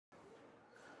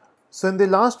So in the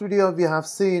last video, we have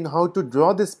seen how to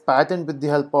draw this pattern with the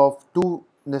help of two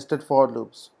nested for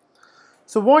loops.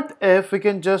 So what if we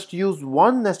can just use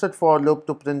one nested for loop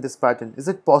to print this pattern? Is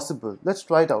it possible? Let's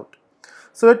try it out.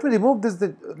 So let me remove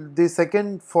the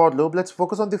second for loop. Let's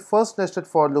focus on the first nested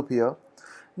for loop here.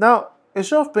 Now,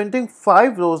 instead of printing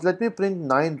 5 rows, let me print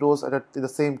 9 rows at the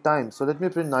same time. So let me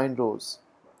print 9 rows.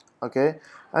 Okay,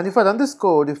 and if I run this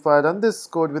code,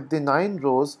 with the 9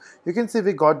 rows, you can see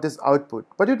we got this output.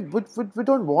 But we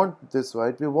don't want this,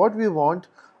 right? What we want,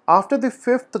 after the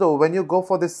 5th row, when you go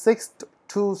for the 6th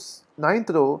to 9th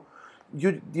row,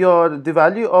 the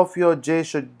value of your j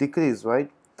should decrease, right?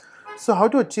 So how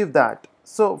to achieve that?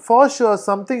 So for sure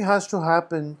something has to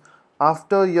happen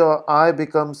after your I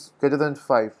becomes greater than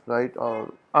 5, right?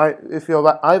 Or if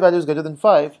your I value is greater than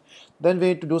 5, then we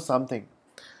need to do something.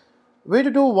 We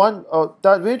need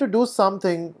to do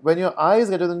something when your I is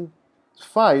greater than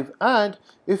 5, and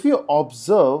if you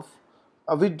observe,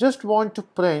 we just want to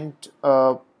print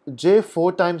j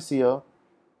 4 times here,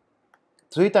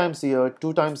 3 times here,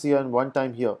 2 times here, and 1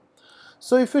 time here.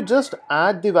 So if you just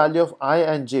add the value of I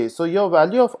and j, so your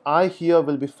value of I here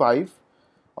will be 5,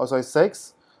 or sorry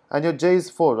 6, and your j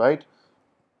is 4, right?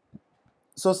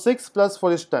 So 6 plus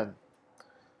 4 is 10.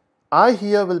 I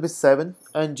here will be 7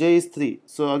 and j is 3.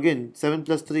 So again 7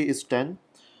 plus 3 is 10.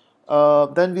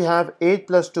 Then we have 8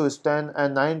 plus 2 is 10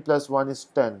 and 9 plus 1 is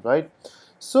 10, right?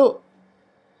 So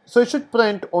it should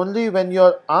print only when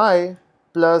your I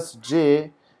plus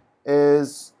j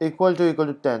is equal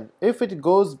to 10. If it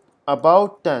goes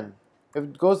about 10,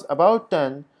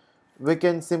 we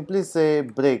can simply say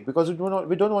break, because we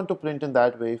don't want to print in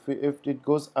that way. If it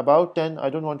goes about 10, I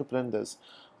don't want to print this.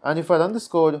 And if I run this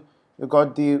code, you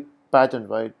got the pattern,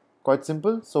 right? Quite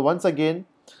simple. So once again,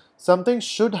 something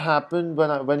should happen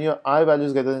when your I value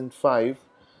is greater than 5.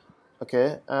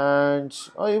 Okay, and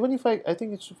even if I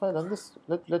think it should, if I run this,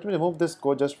 let me remove this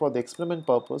code just for the experiment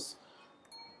purpose.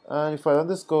 And if I run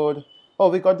this code, oh,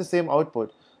 we got the same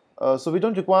output. So we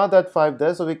don't require that 5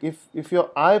 there. So if your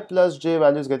I plus j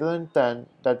value is greater than 10,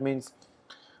 that means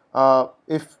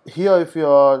if your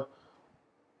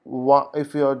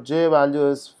j value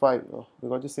is 5, oh, we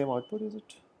got the same output, is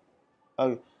it?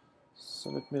 Okay, so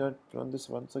let me not run this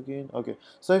once again. Okay,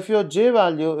 so if your j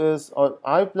value is, or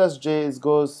I plus j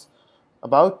goes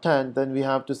about 10, then we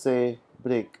have to say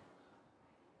break.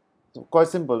 So quite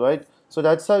simple, right? So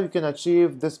that's how you can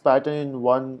achieve this pattern in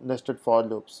one nested for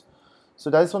loops. So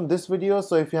that is from this video.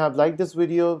 So if you have liked this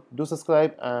video, do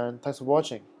subscribe, and thanks for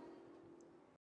watching.